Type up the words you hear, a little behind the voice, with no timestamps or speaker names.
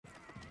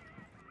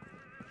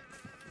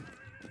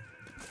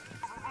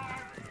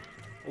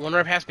One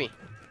right past me.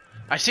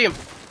 I see him.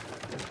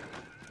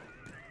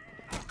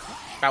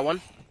 Got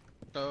one.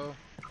 So.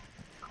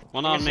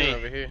 One on me.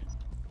 Over here.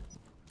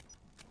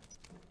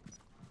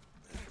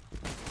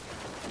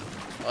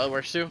 Oh,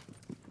 where's two?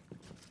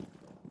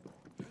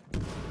 I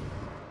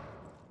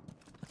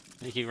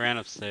think he ran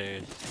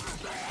upstairs.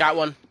 Got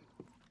one.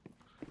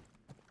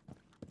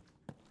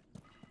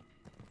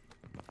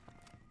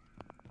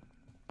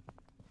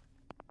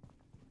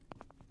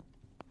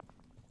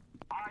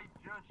 I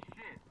just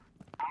shit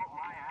out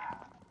my ass.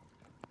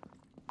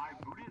 I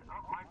booted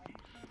up my PC.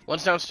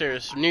 One's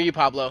downstairs, near you,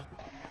 Pablo.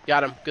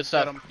 Got him. Good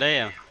stuff. Got him.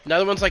 Damn.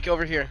 Another one's like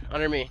over here,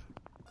 under me.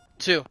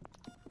 Two.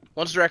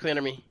 One's directly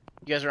under me.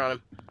 You guys are on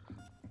him.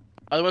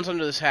 Other one's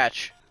under this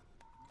hatch.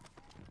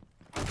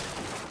 The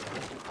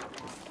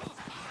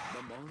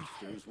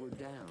monsters were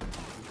down.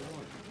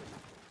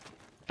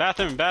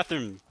 Bathroom,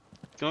 bathroom.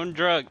 Going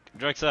drug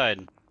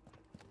side.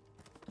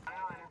 I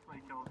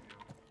honestly killed you.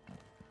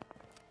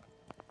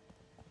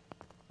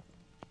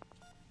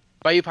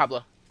 By you,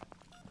 Pablo.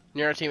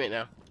 Near our teammate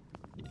now.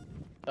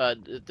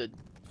 The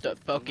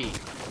Foky.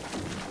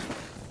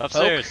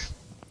 Upstairs.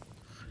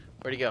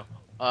 Where'd he go?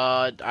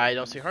 I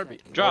don't see a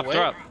heartbeat. Drop, Oh, wait.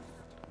 drop.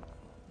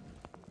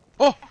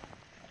 Oh!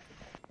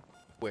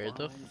 Where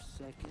the? 5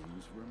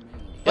 seconds remaining.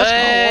 Let's go.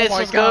 Yes, Oh my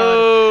let's God.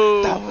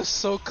 go. That was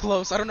so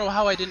close. I don't know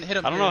how I didn't hit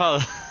him. I don't know how.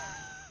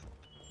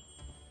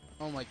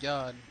 Oh my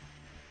God.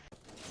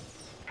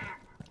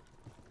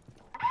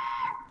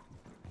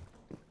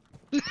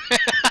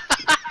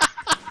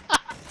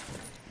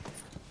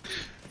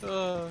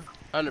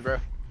 Under, bro.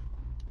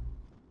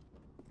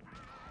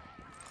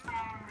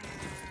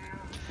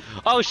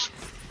 Oh sh.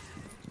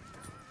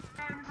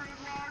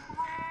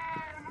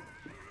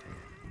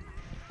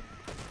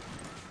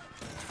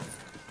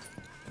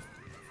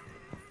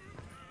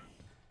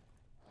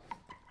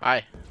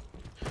 Hi.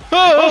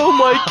 Oh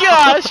my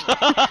gosh!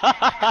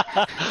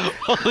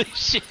 Holy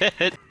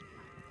shit.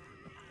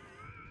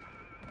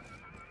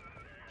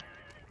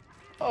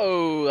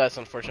 Oh, that's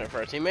unfortunate for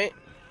our teammate.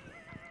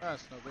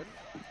 That's no good.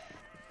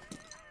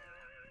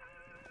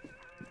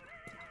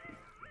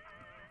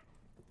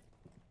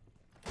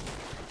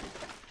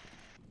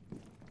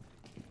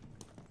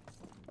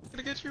 I'm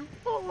gonna get you.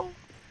 Oh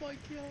my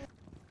God.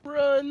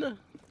 Run!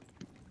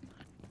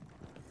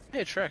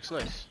 Hey, tracks,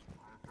 nice.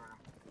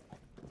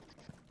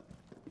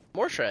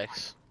 More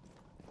tracks.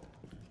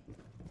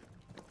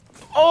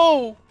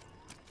 Oh!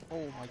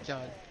 Oh my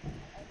God.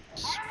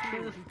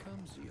 Here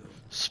becomes you.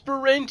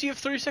 Sprint, you have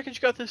 30 seconds,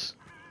 you got this.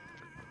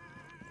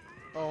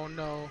 Oh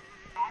no.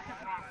 Knock is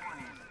not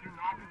funny. Do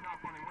knock is not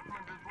funny. What's my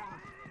visual?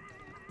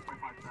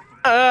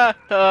 5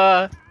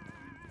 seconds.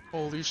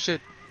 Holy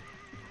shit.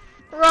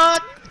 Run!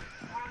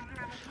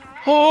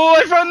 Oh,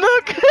 I found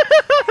Nook!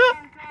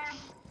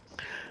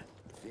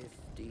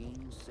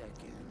 15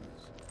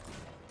 seconds.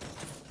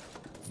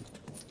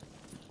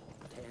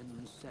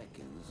 10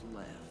 seconds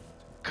left.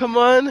 Come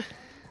on. No,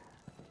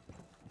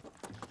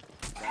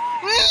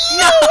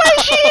 I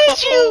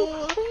hit you!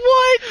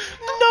 What?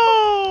 No!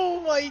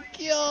 Oh my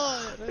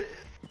God.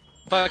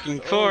 Fucking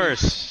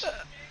course.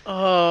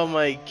 Oh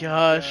my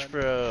gosh,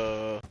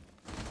 bro.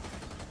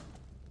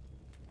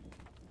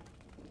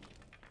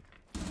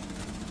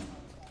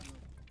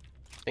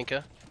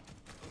 Finka.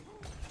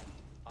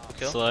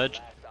 Kill.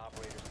 Sludge.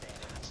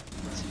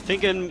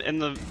 Thinking in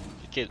the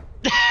kid.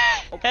 Now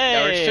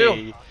Hey! it's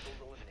two.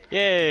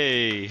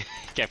 Yay!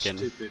 Captain.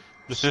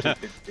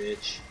 Stupid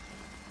bitch.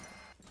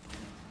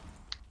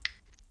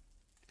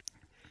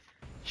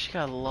 She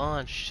got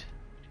launched.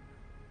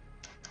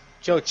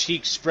 Joe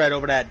cheeks spread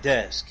over that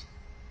desk.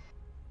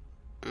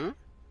 Hmm?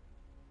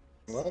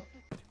 What?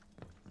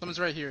 Someone's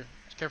right here.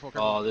 Careful,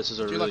 careful. Oh, this is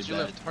a To your really left, to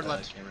your bad left, hard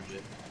left. camera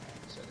jig.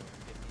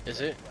 Is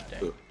it?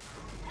 Dang. Ooh.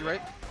 You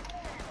right?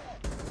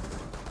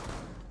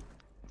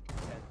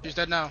 She's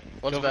dead now.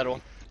 One's Go. battle.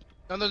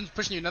 Another one's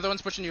pushing you. Another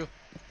one's pushing you.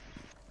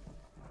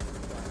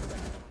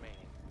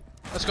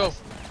 Let's go.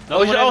 No,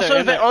 Oh, he's one also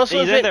in there. there. Also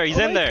He's in there. He's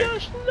oh in my there.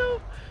 Gosh,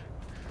 no.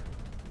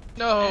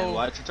 No. And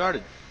why it's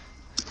retarded?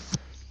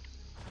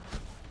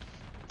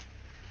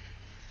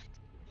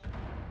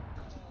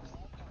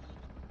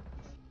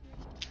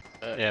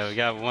 Yeah, we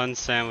got one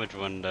sandwich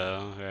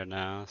window right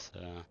now, so.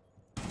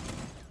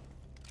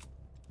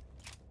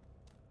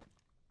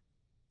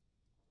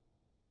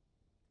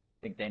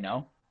 Think they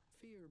know?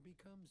 Fear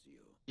becomes you.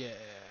 Yeah.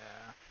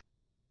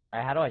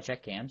 How do I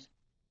check cams?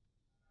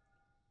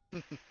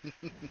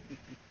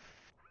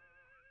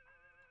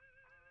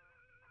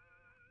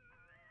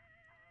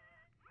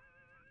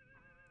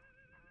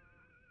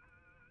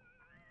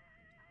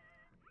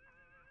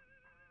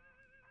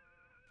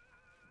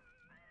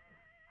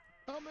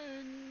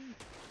 Coming.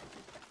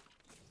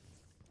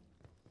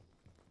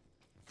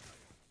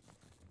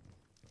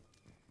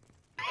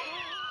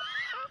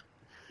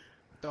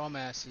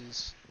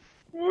 Dumbasses.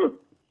 10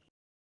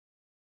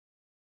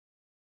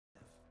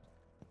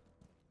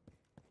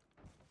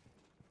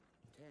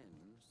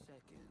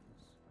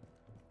 seconds.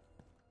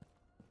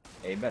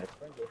 Hey, you better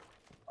sprint it.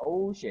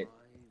 Oh shit.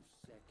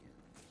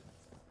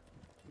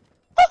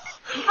 5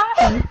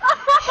 seconds.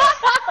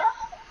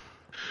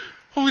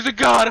 Who's a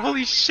god?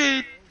 Holy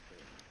shit!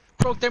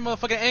 Broke their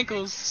motherfucking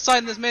ankles.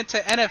 Signed this man to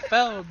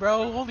NFL,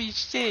 bro. Holy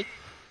shit.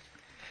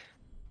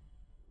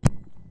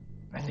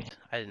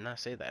 I did not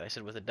say that. I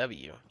said with a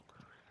W.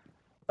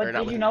 But Or not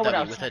did with you a know what I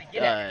W, was with trying to a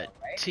get at, though,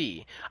 right?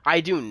 T. I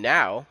do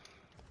now.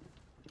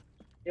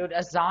 Dude,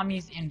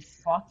 Azami's in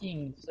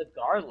fucking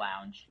cigar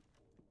lounge.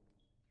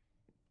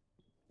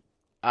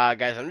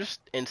 Guys, I'm just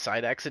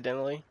inside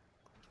accidentally.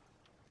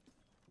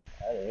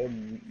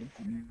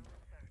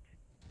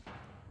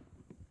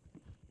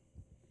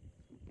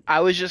 I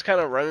was just kind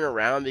of running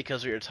around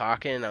because we were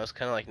talking and I was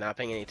kind of like not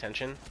paying any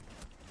attention.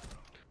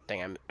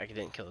 Dang, I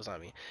didn't kill the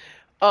zombie.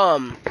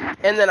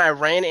 And then I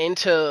ran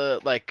into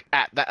like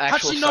at the How'd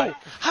actual she site. know?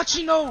 How'd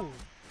she know?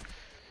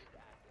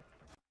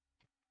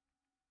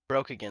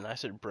 Broke again. I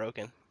said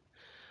broken.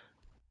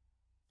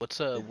 What's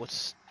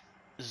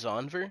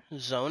Zonver?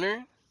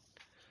 Zoner?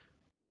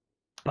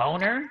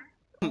 Boner?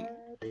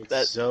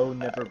 That- Zoe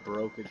never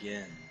broke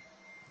again.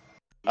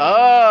 You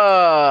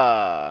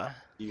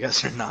You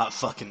guys are not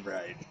fucking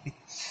right.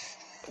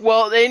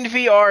 well,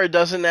 NVR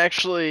doesn't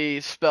actually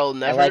spell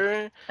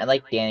never. I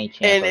like Danny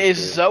Champa. And is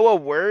Zoe a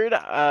word?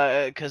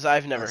 Cause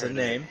I've never That's heard a of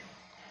name. it.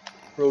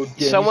 Bro,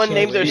 Danny Someone Champa's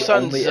named their the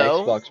son only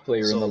Zoe? Xbox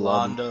player in the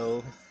lobby.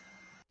 Zolando.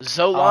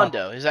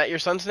 Zolando. Is that your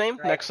son's name?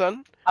 Right. Next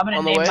son? I'm gonna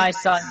on the name way? my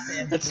son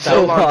Sim. That's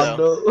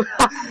Zolando.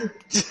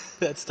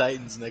 That's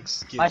Titan's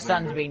next kid. My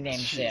son's being named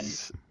Sim.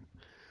 Jeez.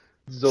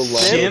 Zolando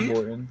Sim?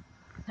 Morton.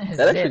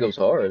 That actually goes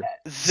hard.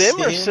 Zim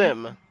or Sim?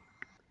 Sim?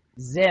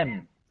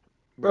 Zim.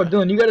 Bro,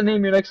 Dylan, you gotta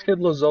name your next kid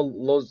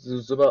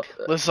Lasagna?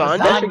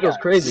 That shit goes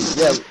crazy.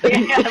 Yeah.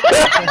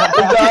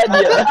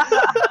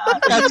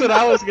 Lasagna. That's what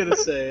I was gonna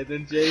say, and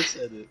then Jay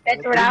said it.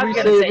 That's what I was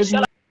What gonna did say. you say?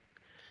 Shut up.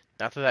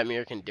 Not that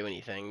mirror can do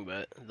anything,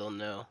 but they'll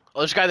know. Oh,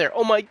 there's a guy there.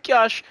 Oh my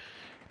gosh.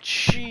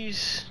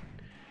 Jeez.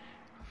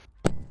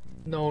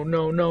 No.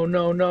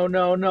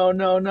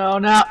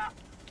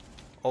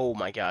 Oh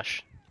my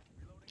gosh.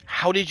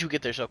 How did you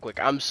get there so quick?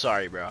 I'm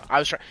sorry, bro. I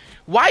was trying.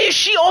 Why is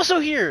she also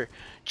here?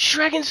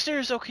 Dragon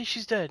stairs. Okay,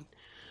 she's dead.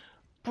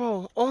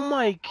 Bro, oh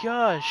my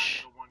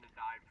gosh. The one to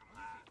die from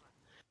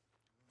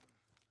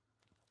that.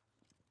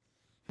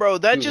 Bro,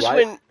 that Dude, just why-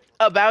 went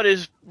about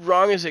as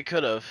wrong as it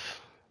could have.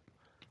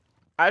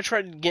 I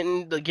tried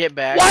getting to get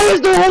back. Why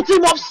is the whole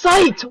team off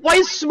site? Why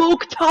is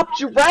Smoke top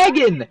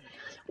dragon?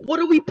 What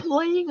are we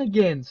playing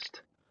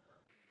against?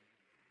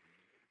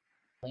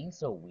 Playing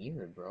so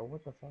weird, bro.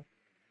 What the fuck?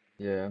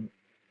 Yeah.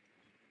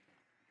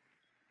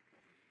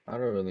 I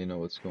don't really know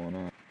what's going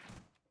on.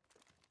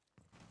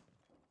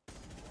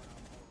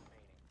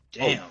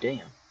 Damn. Oh,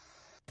 damn.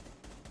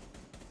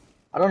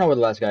 I don't know where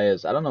the last guy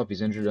is. I don't know if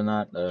he's injured or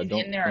not. He's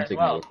Don't in there as take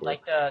my well. word for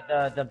Like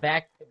it. the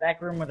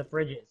back room where the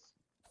fridge is.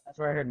 That's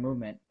where I heard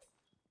movement.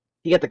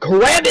 He got the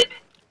rabbit.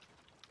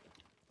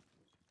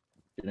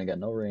 Didn't got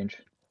no range.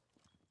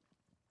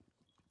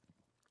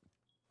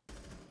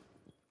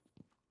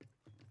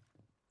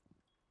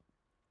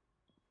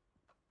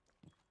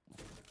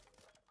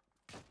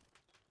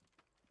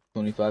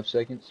 "25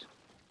 seconds.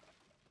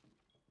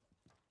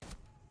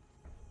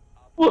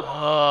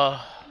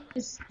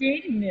 Just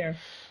standing there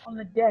on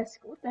the desk.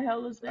 What the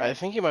hell is that? I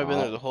think he might have been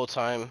there the whole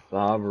time.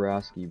 Bob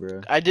Rosky,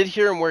 bro. I did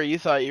hear him where you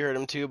thought you heard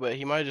him too, but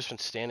he might have just been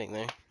standing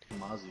there.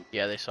 Mazu.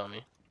 Yeah, they saw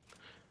me.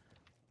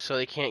 So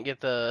they can't get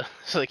the.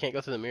 So they can't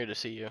go through the mirror to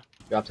see you.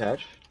 Dropped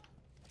hatch.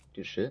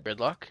 Good shit.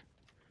 Gridlock.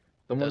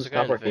 Someone's There's a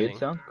guy top arcade invading.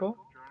 sound call?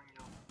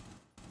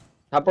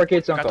 Top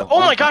arcade sound Got the, call.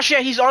 oh my gosh! Yeah,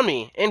 he's on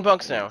me in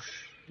bunks now.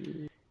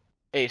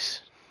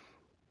 Ace.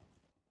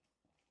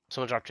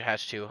 Someone dropped your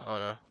hatch too. Oh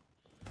no.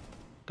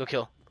 Go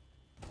kill.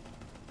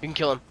 You can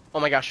kill him. Oh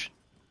my gosh.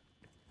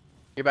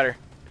 You're better.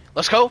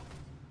 Let's go.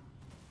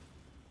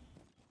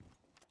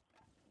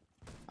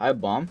 I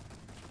have bomb.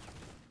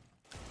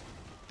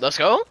 Let's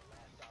go.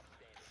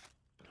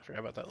 I forgot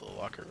about that little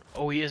locker.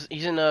 Oh, he's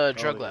in a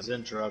drug lab. He's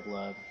in drug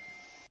lab.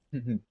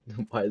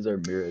 Why is our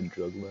mirror in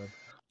drug lab?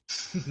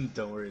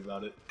 Don't worry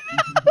about it.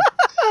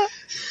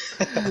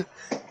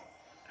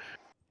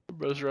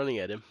 Bro's running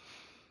at him.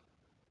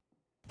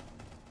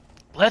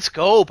 Let's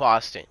go,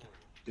 Boston.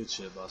 Good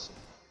shit, Boston.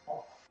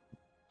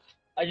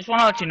 I just want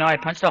to let you know I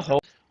punched a hole.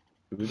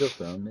 Should we go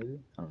throne, maybe?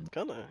 I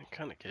don't know.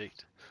 Kinda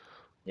kicked.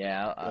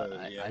 Yeah.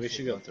 Yeah, we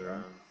should go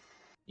throne.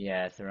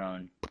 Yeah,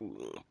 Throne.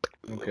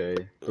 Okay,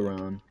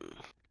 throne.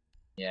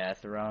 Yeah,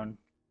 Throne.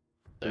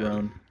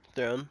 Throne.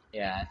 Throne.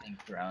 Yeah, I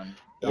think Throne.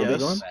 Are we Yes.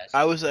 going?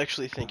 I was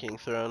actually thinking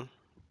throne.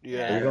 Are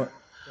Yeah. we going?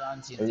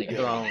 Throne seems Are like we- a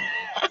Throne.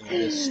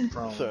 This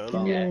throne. Throne.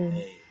 phone. Yeah.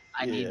 Hey,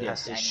 I need Yeah. to.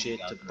 pass I this need shit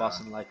go to Throne.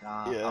 busting like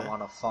Yeah. I'm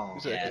on a phone.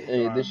 Exactly.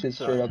 Hey, Throne. this shit's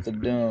straight off the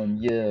dome.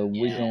 Yeah,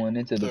 we're Yeah. going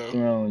into the Throne.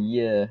 throne.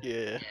 Yeah.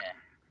 Yeah.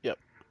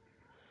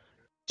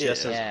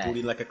 Just Yeah. as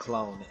booty like a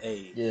clone.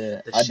 Hey.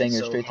 Yeah, That I shit's bang her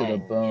so straight to the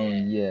hard.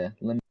 bone. Yeah,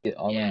 let me get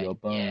all Yeah, in your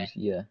bones.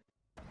 Yeah.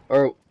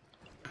 Or,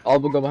 I'll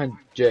go behind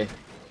Jay.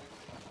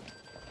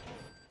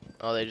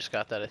 Oh, they just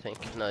got that, I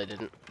think. No, they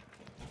didn't.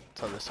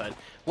 It's on this side.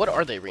 What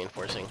are they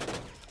reinforcing?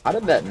 How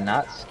did that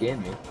not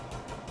scan me?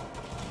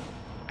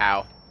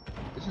 Ow.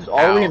 This is all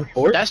Ow.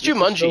 reinforced. That's This is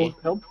Jumanji.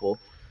 So helpful.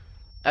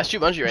 That's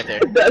Jumanji right there.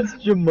 That's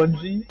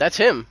Jumanji. That's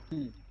him.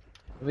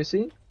 Let me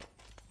see.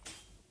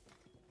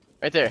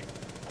 Right there.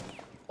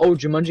 Oh,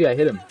 Jumanji, I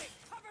hit him.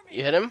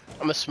 You hit him? I'm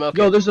gonna smoke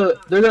Yo,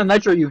 it. they're gonna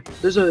nitro you.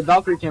 There's a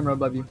Valkyrie camera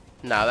above you.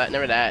 Nah,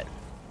 never that.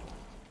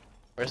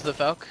 Where's the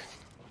Falk?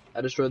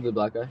 I destroyed the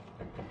black guy.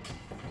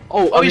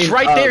 Oh, Oh, I he's mean,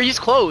 right there. He's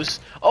close.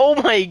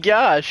 Oh my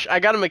gosh. I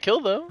got him a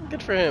kill though.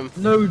 Good for him.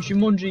 No,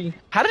 Jumanji.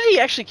 How did he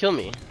actually kill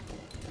me?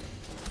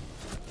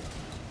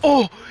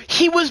 Oh,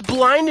 he was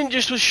blind and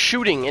just was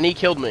shooting and he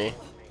killed me.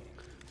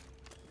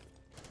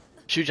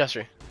 Shoot,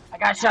 Jester. I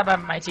got shot by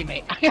my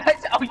teammate.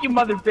 Oh, you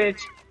mother bitch.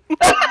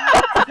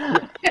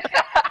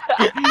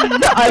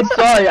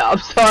 I'm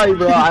sorry,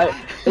 bro.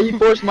 You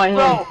forced my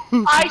hand.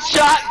 Bro, I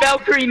shot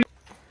Valkyrie.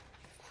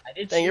 I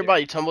did Dang, shoot your her.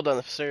 body tumbled down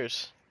the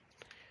stairs.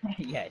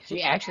 Yeah,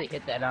 she actually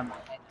hit that on my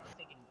head. I was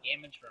taking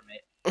damage from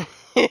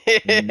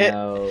it.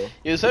 No.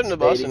 You was heading to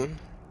Boston.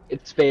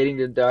 It's fading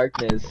to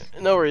darkness.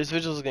 No worries,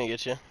 Vigil's gonna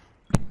get you.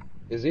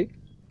 Is he?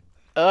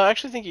 I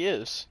actually think he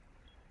is.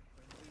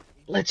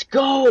 Let's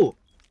go!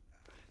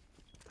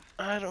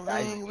 I don't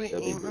know with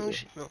That'd be brutal.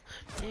 emotional.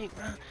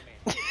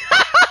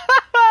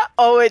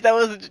 Oh wait, that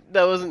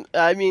wasn't.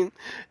 I mean,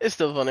 it's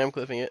still funny. I'm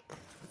clipping it.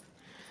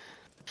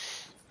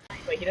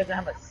 Wait, he doesn't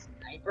have a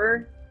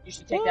sniper? You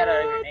should take that out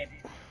of your name.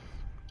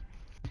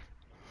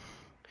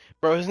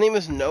 Bro, his name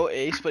is No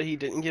Ace, but he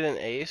didn't get an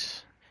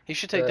ace. He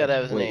should take that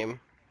out of his wait. name.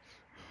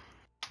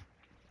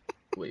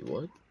 Wait,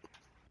 what?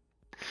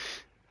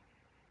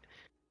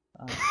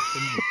 Can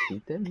you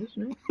repeat that,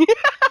 listener?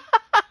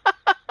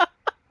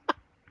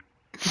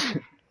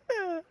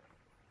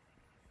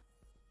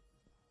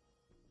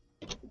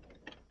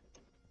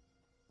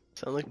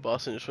 Sound like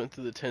Boston just went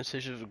through the 10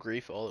 stages of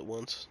grief all at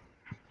once.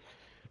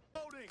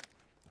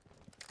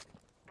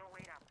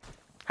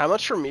 How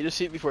much for me to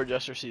see it before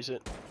Jester sees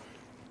it?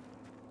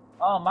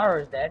 Oh,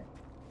 Mara's dead.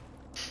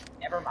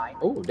 Never mind.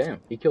 Oh, damn.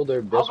 He killed their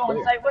I'll best go player.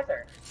 inside with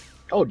her.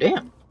 Oh,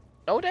 damn.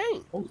 Oh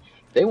dang!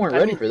 They weren't I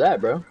ready mean- for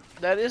that, bro.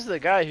 That is the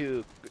guy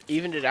who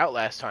evened it out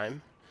last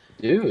time.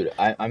 Dude,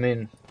 I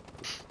mean...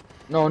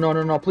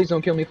 No, please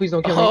don't kill me, please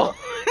don't kill me. Oh,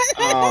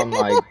 Oh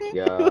my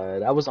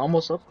god, I was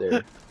almost up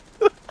there.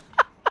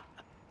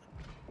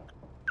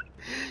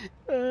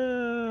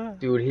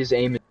 Dude, his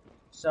aim is...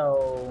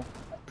 So,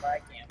 that's why I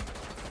can't.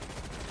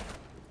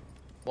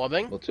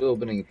 Wallbang? Well, 2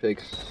 opening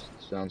picks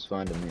sounds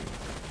fine to me.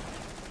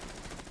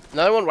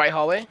 Another one right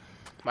hallway.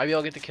 Maybe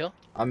I'll get the kill.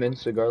 I'm in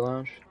Cigar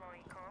Lounge.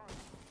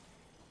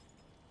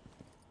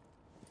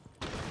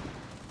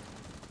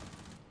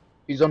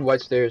 He's on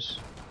white stairs.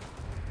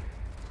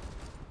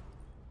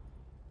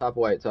 Top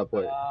white, top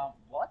white.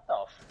 What the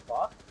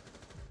fuck?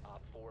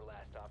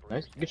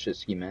 Nice, good shit,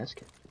 ski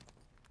mask.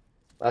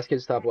 Last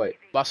kid's top white.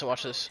 Boston,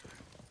 watch this.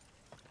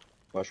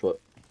 Watch what?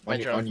 My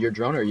drone. On your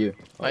drone or you?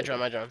 My drone,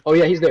 my drone. Oh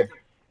yeah, he's there.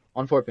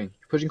 On 4 ping.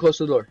 Pushing close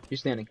to the door. He's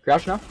standing.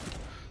 Crouch now.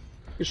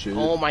 Good shit.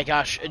 Oh my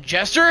gosh.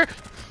 Jester?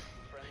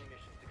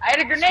 I had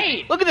a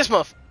grenade! Look at this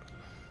muff.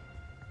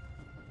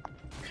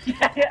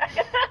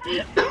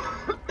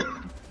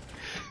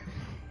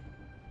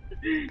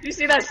 You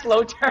see that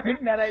slow turn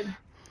that I...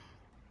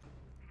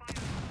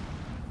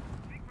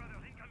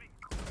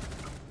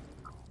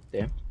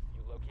 Damn.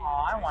 Oh,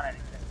 I wanted to...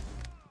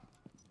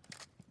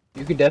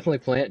 You can definitely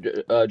plant,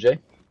 Jay.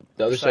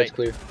 The other Site. site's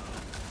clear.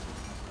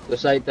 The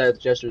site that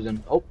Jester's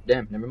in. Oh,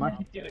 damn. Never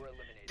mind. Dude.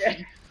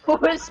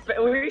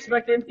 Were you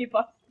expecting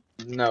people?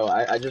 No,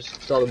 I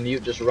just saw the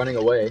mute just running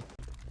away.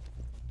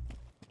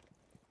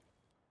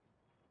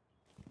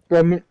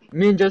 Bro, me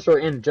and Jester are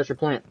in. Jester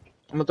plant.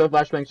 I'm gonna throw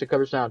flashbangs to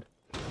cover sound.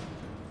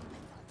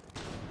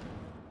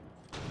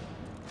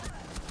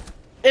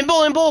 In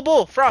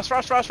bull. Frost.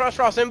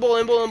 In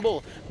bull.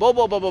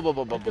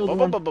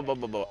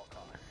 Bull.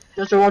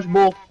 Jester, watch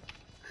bull.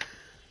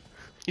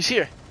 He's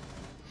here.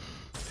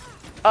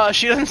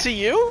 She doesn't see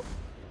you?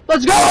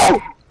 Let's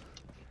go!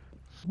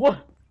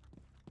 What?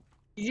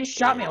 You just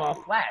shot me while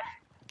flash.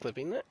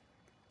 Clipping that.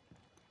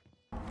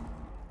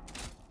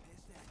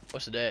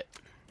 What's that?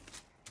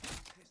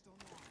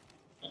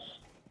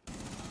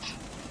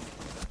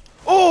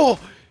 Oh!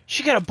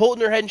 She got a bolt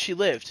in her head and she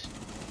lived.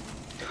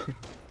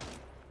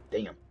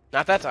 Damn.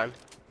 Not that time.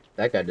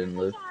 That guy didn't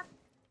live.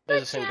 It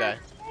was the same guy.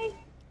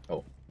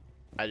 Oh.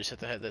 I just hit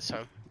the head this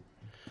time.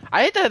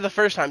 I hit the head the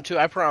first time too,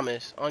 I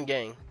promise. On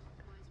gang.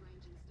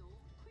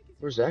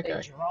 Where's that A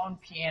guy? drone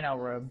piano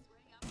room.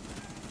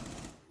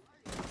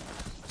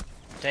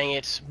 Dang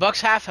it.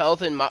 Buck's half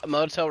health in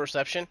motel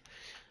reception.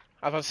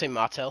 I was about to say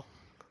motel.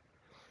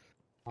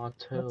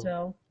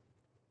 Motel.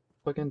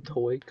 Fucking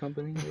toy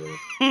company.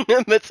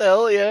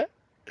 Motel, yeah.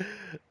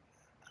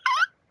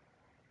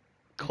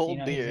 Cold You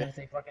know, he's beer. gonna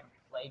say fucking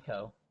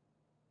Flaco.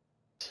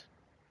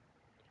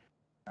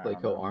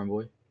 Playco Arm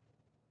Boy.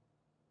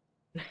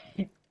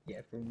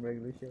 Yeah, from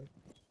regular show.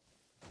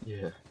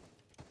 Yeah.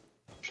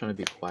 I'm trying to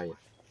be quiet.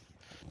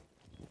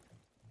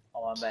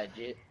 Oh, I'm bad,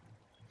 Jit.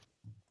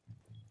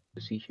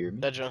 Does he hear me?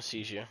 That drone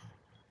sees you.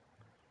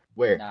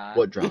 Where? Nah.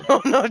 What drone?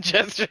 Oh no,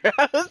 Jester.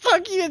 I was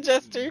talking to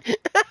Jester.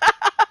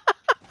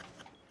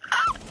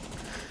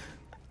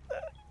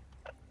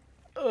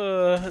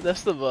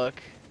 That's the book.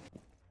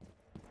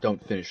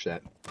 Don't finish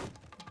that.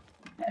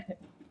 If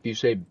you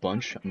say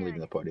bunch, I'm leaving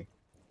the party.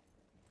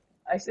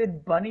 I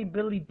said Bunny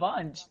Billy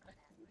Bunch.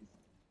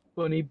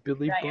 Bunny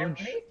Billy Can I hear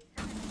Bunch. me?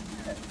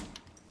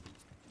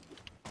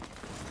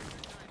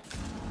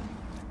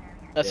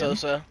 That's Damn.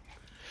 Osa.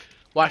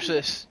 Watch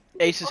this.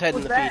 Ace is head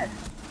in What the was feed.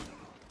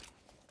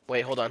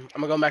 Wait, hold on.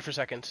 I'm gonna go back for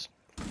seconds.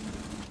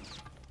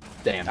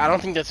 Damn. I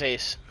don't think that's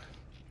Ace.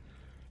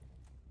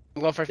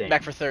 I'm going Damn.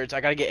 back for thirds.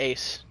 I gotta get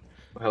Ace.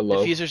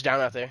 Hello. Diffuser's down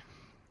out there.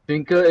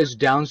 Finka is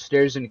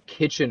downstairs in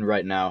kitchen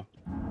right now.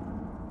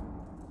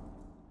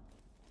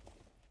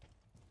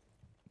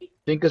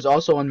 Finka's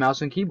also on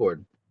mouse and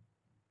keyboard.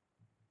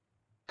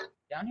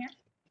 Down here?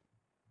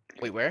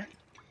 Wait, where?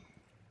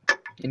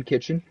 In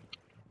kitchen.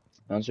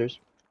 Downstairs.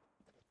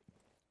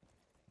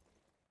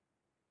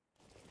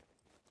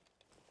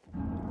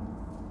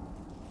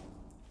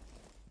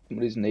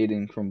 Somebody's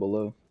nading from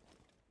below.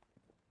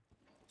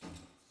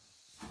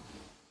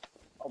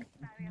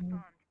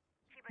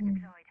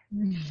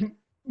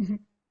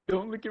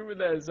 Don't look at where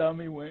that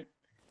zombie went.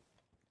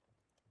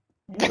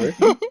 Where?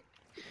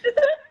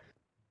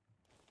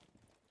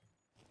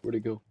 Where'd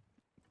it go?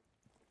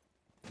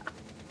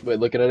 Wait,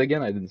 look at it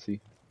again? I didn't see.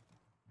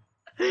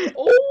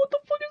 Oh, what the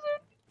fuck is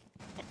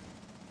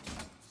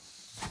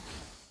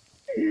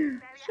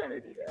that? Trying to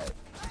do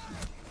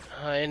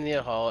that. In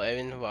the hall,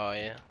 in the hall,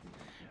 yeah.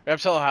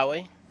 Reptile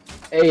Highway.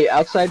 Hey,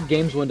 outside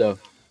games window.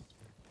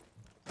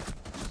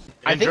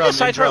 I think the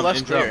side to our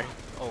left's clear.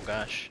 Oh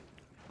gosh.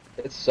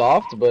 It's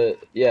soft, but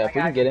yeah, if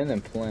we can get in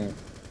and plant.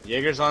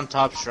 Jaeger's on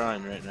top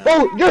shrine right now.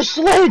 Oh, your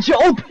sledge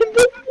opened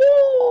the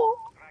wall!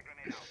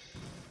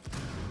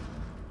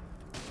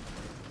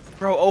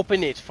 Bro,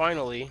 open it,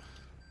 finally.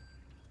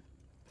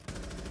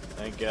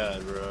 Thank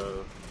God,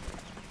 bro.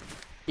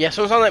 Yeah,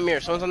 someone's on that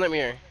mirror, someone's on that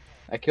mirror.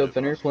 I killed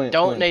Finner. Plant.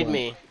 Don't plant, nade plant.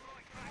 me.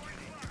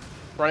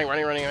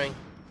 Running.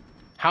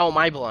 How am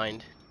I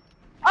blind?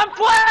 I'm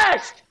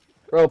flashed!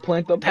 Bro,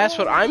 plant the That's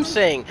what I'm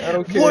saying. I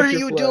don't care What if are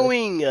you're you flash.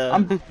 doing?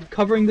 I'm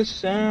covering the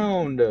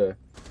sound. Oh,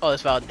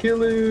 that's valid.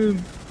 Kill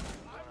him.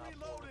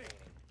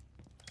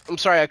 I'm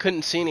sorry, I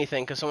couldn't see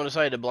anything because someone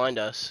decided to blind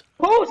us.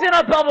 Who's in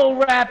a bubble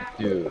wrap?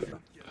 Dude.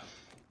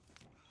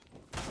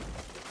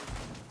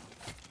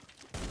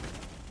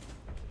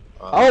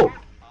 Oh!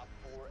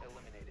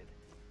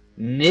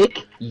 Nick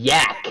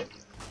Yak.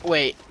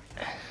 Wait,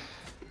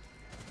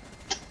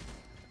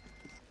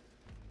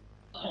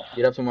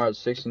 Get up tomorrow at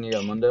 6 and you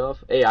got Monday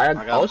off? Hey,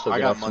 I also I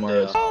get got off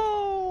Monday tomorrow. off.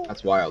 oh,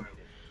 That's wild.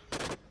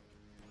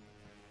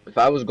 If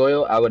I was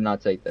Goyo, I would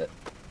not take that.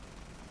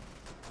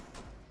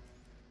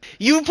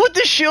 you put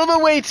the shield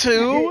away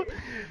too?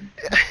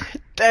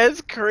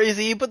 That's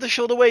crazy. You put the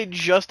shield away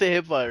just to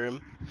hip fire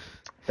him.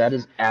 That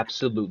is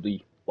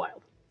absolutely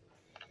wild.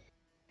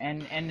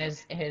 And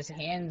his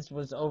hands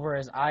was over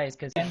his eyes,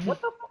 cause and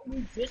what the fuck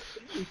was this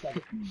thing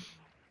second?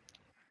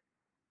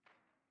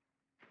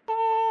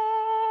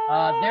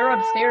 They're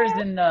upstairs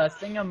in the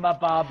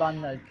thingamabob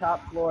on the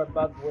top floor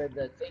above where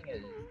the thing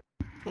is.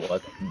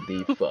 What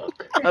the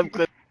fuck? I'm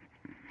good.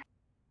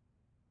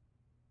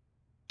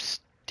 Psst,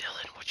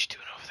 Dylan, what you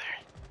doing over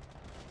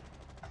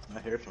there?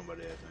 I hear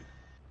somebody, I think.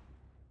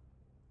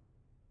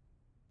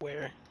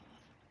 Where?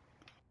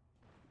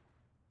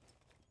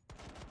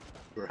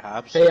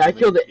 Perhaps. Hey, I maybe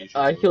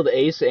killed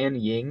Ace and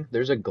Ying.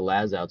 There's a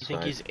Glaz You outside.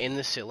 think he's in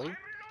the ceiling?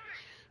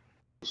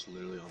 It's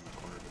literally on the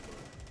corner of the door.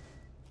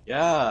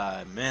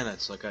 Yeah, man,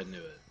 it's like I knew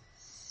it.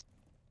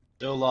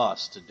 Still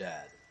lost to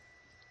Dad.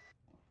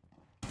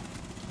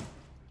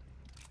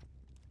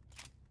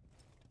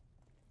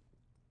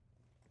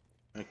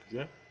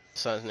 Yeah.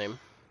 That's not his name.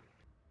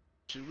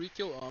 Should we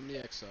kill Omni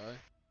XI?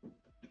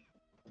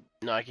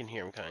 No, I can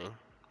hear him coming.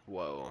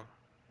 Whoa.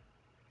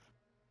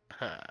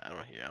 Huh, I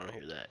don't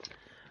hear that.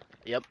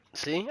 Yep,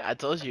 see? I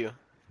told you.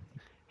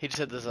 He just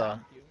said this, I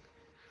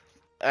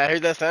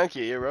heard that sound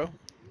cue, yeah, bro.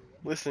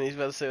 Listen, he's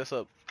about to say what's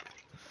up.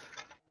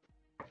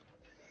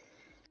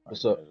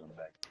 What's up?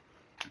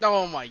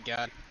 Oh my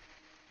god.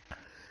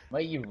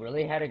 Wait, you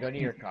really had to go to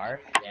your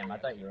car? Damn, I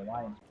thought you were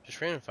lying. Just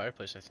ran in the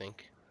fireplace, I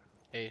think.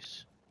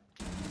 Ace.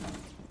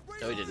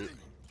 No, he didn't.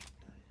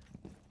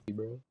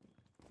 Bro.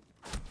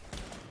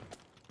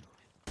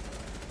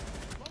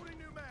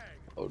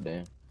 Oh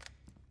damn.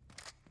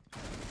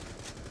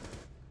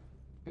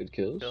 Good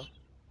kills. Kill.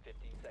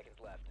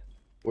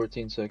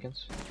 14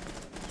 seconds.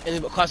 In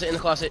the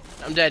closet,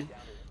 I'm dead.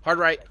 Hard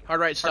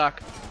right,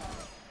 stock.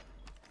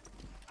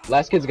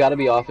 Last kid's gotta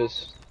be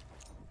office.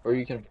 Or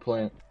you can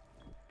plant.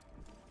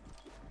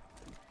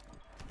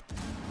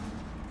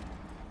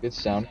 Good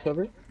sound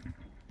cover.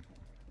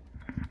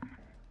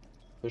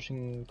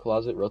 Pushing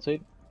closet,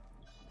 rotate.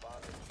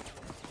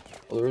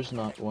 Oh, there is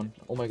not one.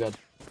 Oh my god.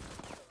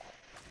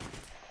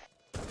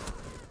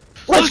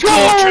 Let's go!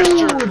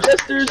 Chester!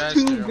 Chester's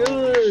Chester, too holy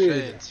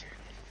good! shit.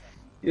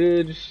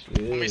 Good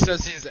Homie shit.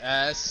 says he's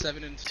ass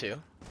 7 and 2.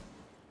 2.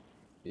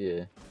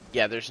 Yeah.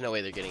 Yeah, there's no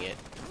way they're getting it.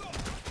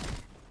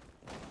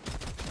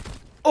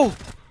 Oh!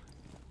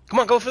 Come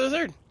on, go for the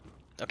third!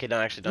 Okay, no,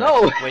 actually, don't.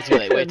 No! Way too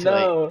late, way too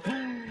late. No!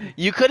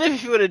 You could have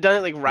if you would have done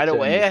it like right It's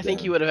away. I think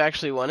understand. you would have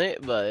actually won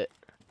it, but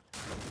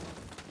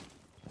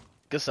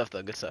good stuff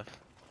though. Good stuff.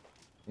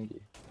 Thank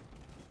you.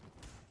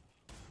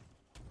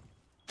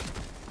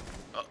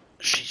 Oh,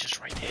 she's just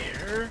right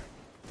there.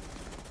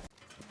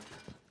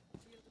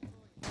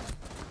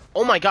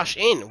 Oh my gosh,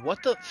 in.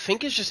 What the?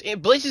 Fink is just in.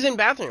 Blaze is in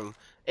bathroom.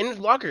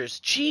 In lockers.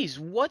 Jeez,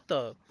 what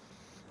the?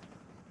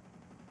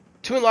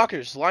 2 in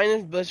lockers. Lion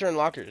and Blaze are in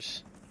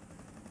lockers.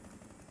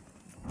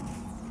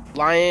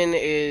 Lion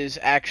is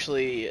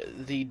actually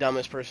the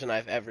dumbest person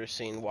I've ever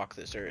seen walk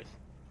this earth.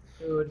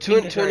 Dude, Two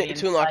Pink is already in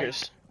sight.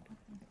 lockers.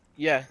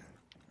 Yeah.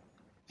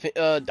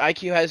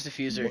 IQ has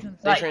diffuser. He's in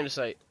They're sight. trying to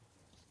sight.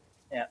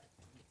 Blitz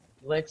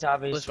Blitz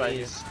obviously behind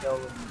you. is still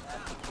in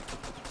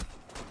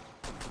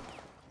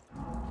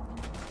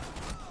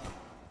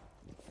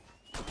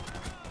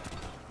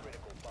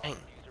Dang.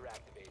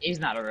 He's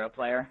not a real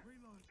player.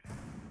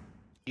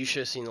 You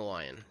should have seen the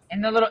lion.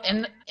 In the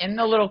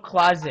little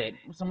closet.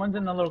 Someone's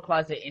in the little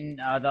closet in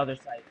the other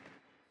side.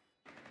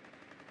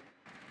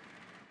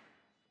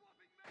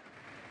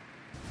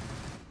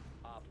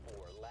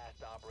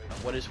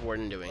 What is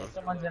Warden doing?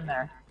 Someone's in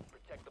there.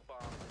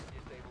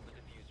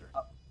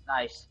 Oh,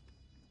 nice.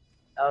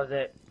 That was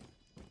it.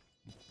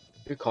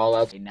 Your call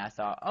outs. And I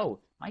thought, oh,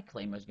 my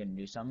Claymore's gonna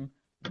do something.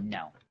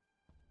 No.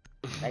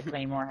 That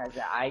Claymore has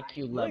an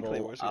IQ My level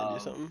Claymore's gonna do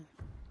of something.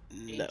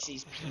 No. eats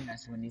his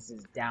penis when he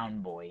says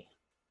down boy.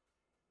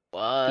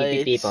 What?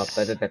 Beep beep beep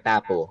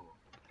patatapo.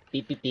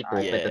 Beep beep beep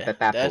Yeah,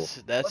 patatapo.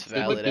 that's What's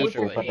valid beep,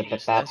 after beep, what he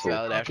just. That's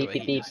valid after what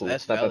he just.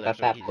 That's valid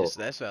after what he just.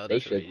 That's valid They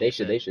after what should, he they just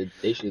should, said. they should,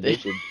 they should, they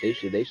should, they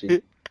should, they should,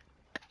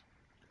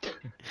 they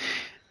should.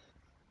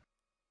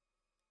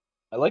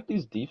 I like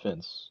these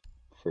defense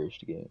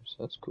first games.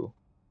 That's cool.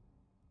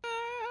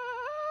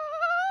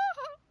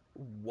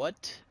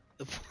 What?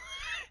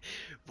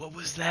 What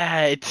was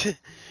that?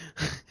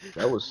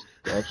 That was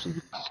actually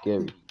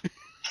scary.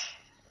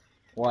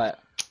 What?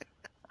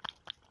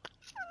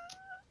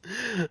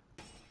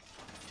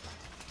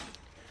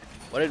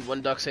 What did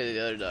one duck say to the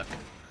other duck?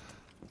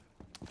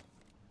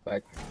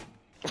 Like,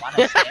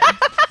 Wanna stand?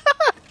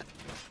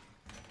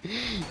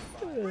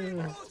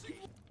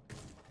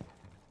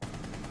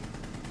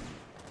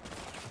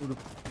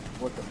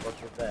 What the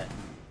fuck was that?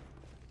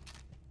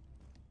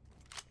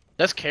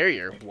 That's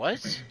carrier.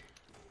 What?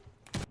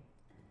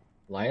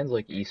 Lions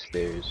like East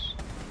stairs.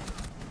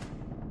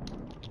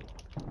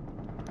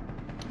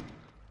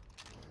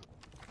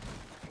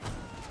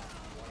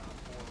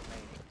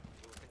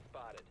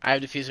 I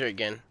have diffuser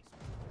again.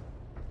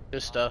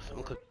 Good stuff.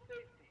 I'm click.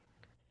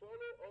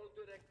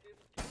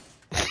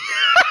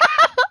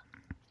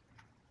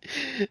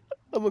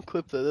 I'm gonna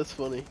clip that. That's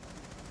funny.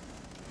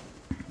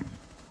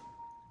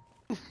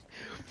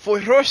 For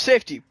your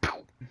safety.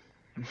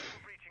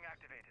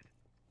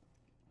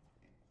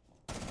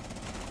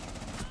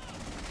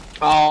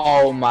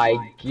 Oh my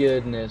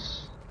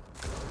goodness.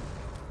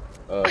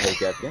 Hey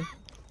Captain.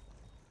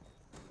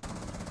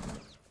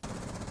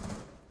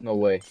 No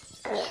way.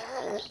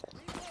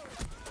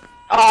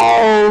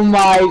 Oh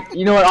my,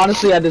 you know what,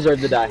 honestly I deserve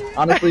to die.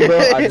 Honestly bro,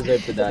 I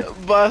deserve to die.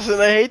 Boston,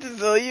 I hate to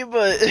tell you,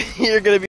 but you're gonna be